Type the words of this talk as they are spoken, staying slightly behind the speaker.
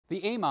The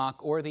AMOC,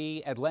 or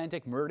the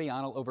Atlantic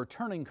Meridional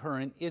Overturning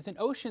Current, is an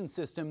ocean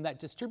system that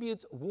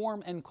distributes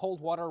warm and cold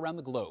water around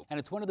the globe, and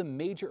it's one of the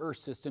major Earth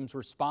systems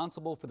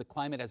responsible for the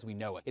climate as we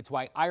know it. It's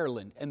why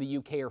Ireland and the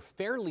UK are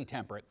fairly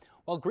temperate,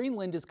 while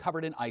Greenland is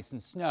covered in ice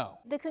and snow.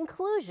 The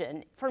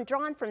conclusion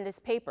drawn from this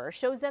paper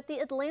shows that the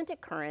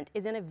Atlantic current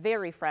is in a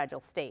very fragile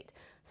state,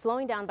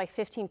 slowing down by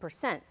 15%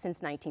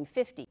 since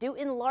 1950, due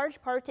in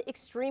large part to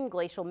extreme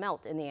glacial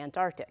melt in the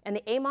Antarctic. And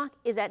the AMOC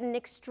is at an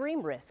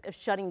extreme risk of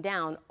shutting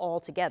down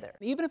altogether.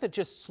 Even if it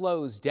just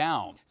slows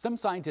down, some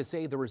scientists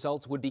say the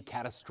results would be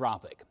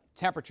catastrophic.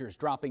 Temperatures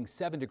dropping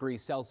 7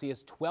 degrees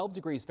Celsius, 12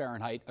 degrees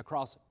Fahrenheit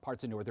across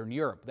parts of northern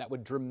Europe. That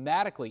would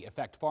dramatically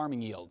affect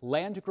farming yield.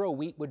 Land to grow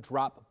wheat would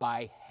drop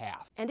by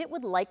half. And it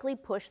would likely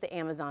push the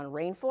Amazon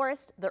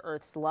rainforest, the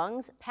Earth's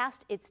lungs,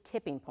 past its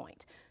tipping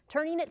point,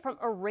 turning it from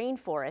a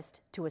rainforest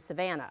to a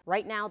savanna.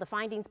 Right now, the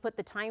findings put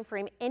the time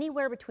frame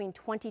anywhere between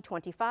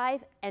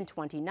 2025 and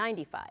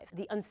 2095.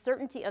 The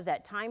uncertainty of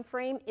that time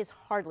frame is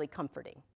hardly comforting.